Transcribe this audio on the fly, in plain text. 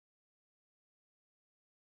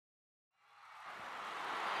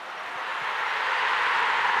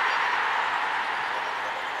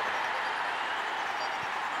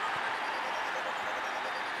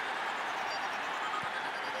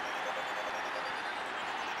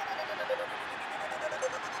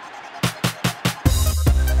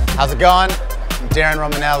How's it going? I'm Darren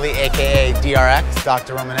Romanelli, aka DRX,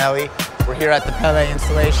 Dr. Romanelli. We're here at the Pele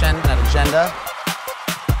installation at Agenda,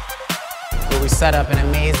 where we set up an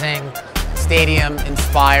amazing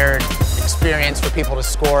stadium-inspired experience for people to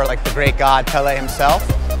score like the great god Pele himself.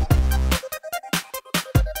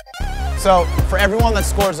 So for everyone that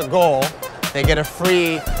scores a goal, they get a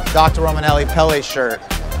free Dr. Romanelli Pele shirt.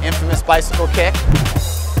 Infamous bicycle kick,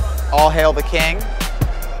 all hail the king.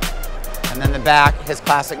 And then the back, his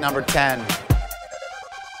classic number 10.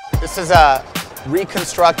 This is a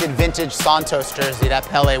reconstructed vintage Santos jersey that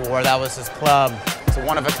Pele wore. That was his club. It's a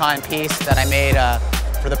one-of-a-kind piece that I made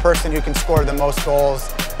for the person who can score the most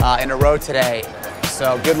goals in a row today.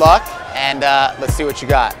 So good luck, and let's see what you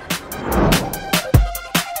got.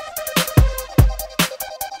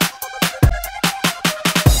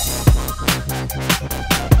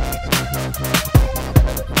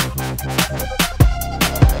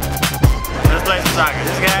 Let's play some soccer.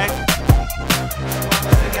 This guy.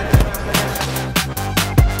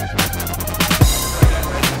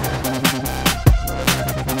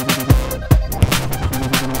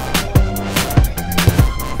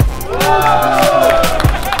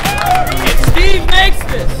 If Steve makes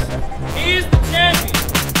this, he is the champion.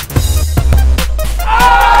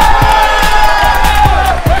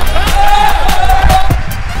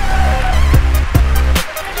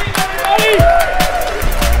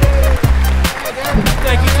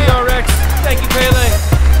 Thank you, DRX. Thank you, Pele.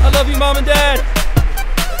 I love you, Mom and Dad.